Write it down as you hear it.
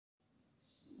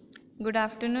Good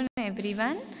afternoon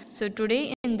everyone. So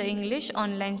today in the English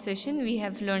online session we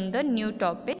have learned the new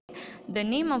topic. The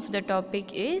name of the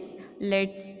topic is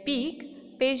Let's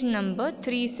Speak, page number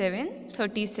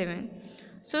 3737.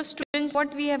 So students,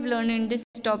 what we have learned in this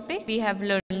topic? We have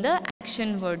learned the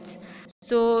action words.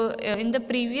 So in the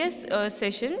previous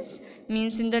sessions,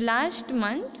 means in the last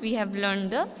month, we have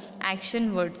learned the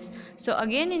action words. So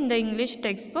again in the English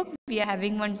textbook we are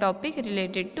having one topic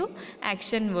related to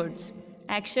action words.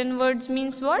 Action words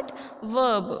means what?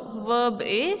 Verb. Verb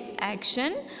is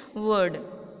action word.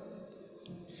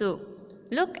 So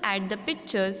look at the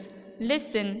pictures,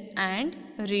 listen and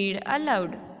read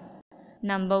aloud.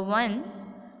 Number 1.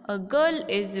 A girl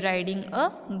is riding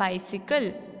a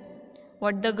bicycle.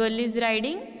 What the girl is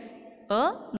riding?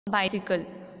 A bicycle.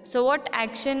 So what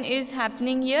action is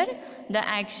happening here? The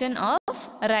action of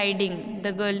riding.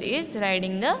 The girl is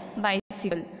riding the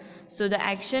bicycle. So the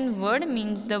action word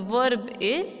means the verb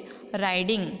is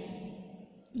riding.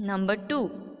 Number 2.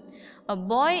 A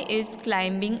boy is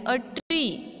climbing a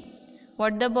tree.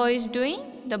 What the boy is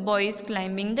doing? The boy is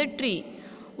climbing the tree.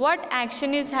 What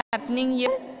action is happening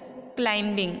here?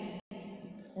 Climbing.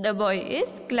 The boy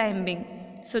is climbing.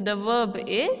 So the verb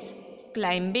is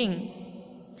climbing.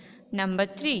 Number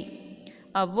 3.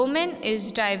 A woman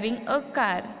is driving a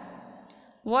car.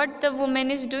 What the woman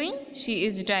is doing? She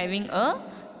is driving a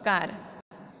car.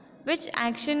 Which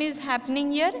action is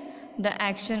happening here? The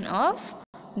action of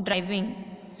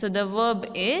driving. So the verb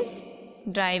is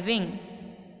driving.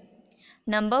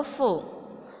 Number 4.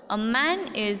 A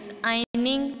man is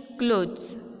ironing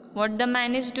clothes. What the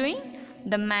man is doing?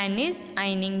 The man is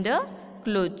ironing the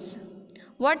clothes.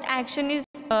 What action is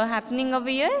happening over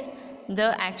here?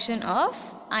 The action of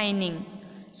ironing.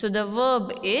 So the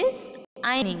verb is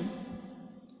ironing.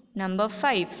 Number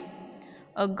 5.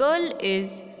 A girl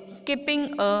is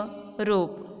skipping a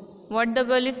rope. What the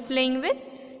girl is playing with?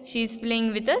 She is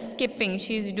playing with a skipping.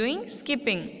 She is doing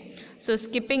skipping. So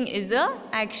skipping is a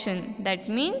action. That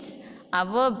means our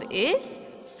verb is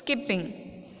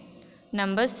skipping.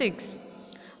 Number 6.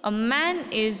 A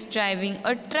man is driving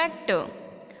a tractor.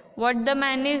 What the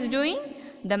man is doing?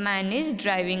 The man is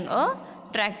driving a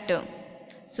tractor.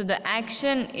 So the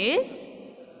action is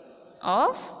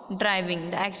of driving.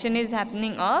 The action is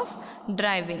happening of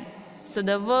driving. So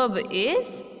the verb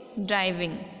is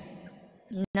driving.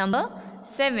 Number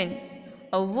 7.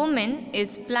 A woman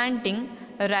is planting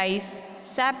rice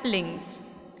saplings.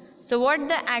 So what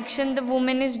the action the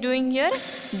woman is doing here?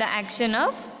 The action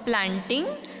of planting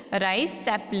rice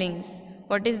saplings.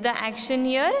 What is the action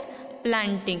here?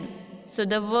 Planting. So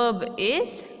the verb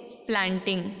is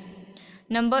planting.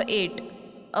 Number 8.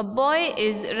 A boy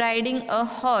is riding a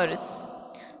horse.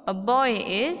 A boy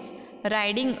is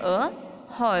riding a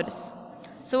horse.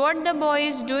 So what the boy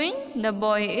is doing? The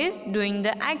boy is doing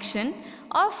the action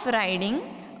of riding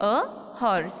a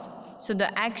horse. So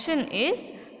the action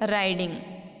is riding.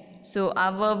 So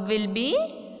our verb will be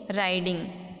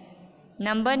riding.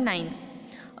 Number 9.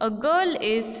 A girl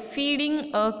is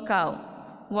feeding a cow.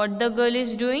 What the girl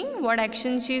is doing? What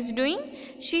action she is doing?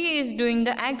 She is doing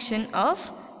the action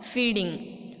of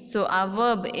feeding. So our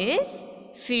verb is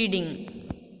feeding.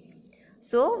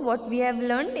 So what we have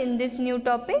learned in this new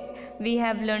topic? We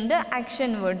have learned the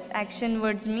action words. Action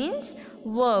words means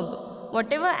verb.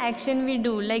 Whatever action we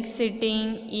do like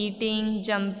sitting, eating,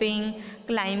 jumping,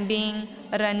 climbing,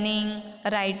 running,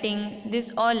 writing,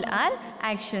 these all are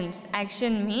actions.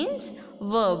 Action means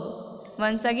verb.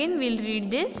 Once again we'll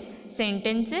read this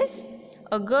sentences.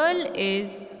 A girl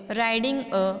is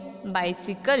riding a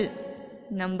bicycle.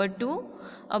 Number 2.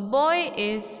 A boy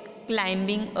is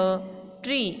climbing a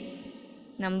tree.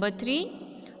 Number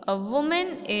 3. A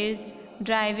woman is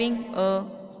driving a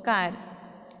car.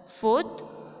 4th.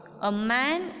 A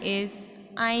man is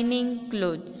ironing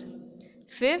clothes.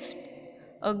 5th.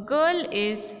 A girl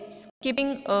is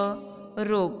skipping a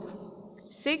rope.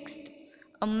 6th.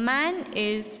 A man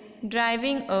is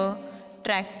driving a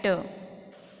tractor.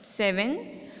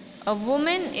 7. A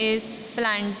woman is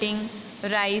planting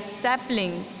rice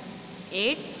saplings.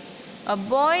 8. A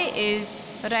boy is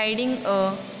riding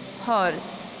a horse.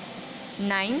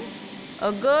 9.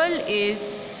 A girl is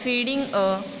feeding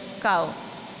a cow.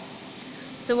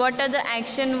 So what are the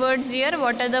action words here?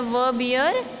 What are the verb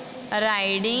here?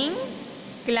 Riding,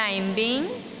 climbing,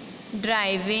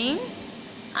 driving,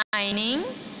 ironing,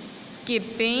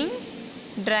 skipping,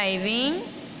 driving,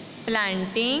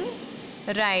 planting,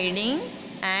 riding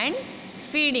and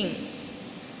feeding.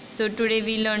 So today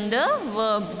we learned the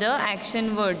verb, the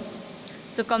action words.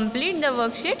 So complete the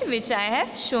worksheet which I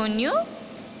have shown you.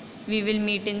 We will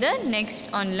meet in the next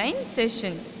online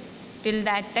session. Till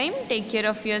that time, take care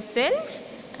of yourself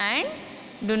and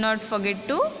do not forget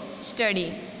to study.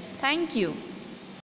 Thank you.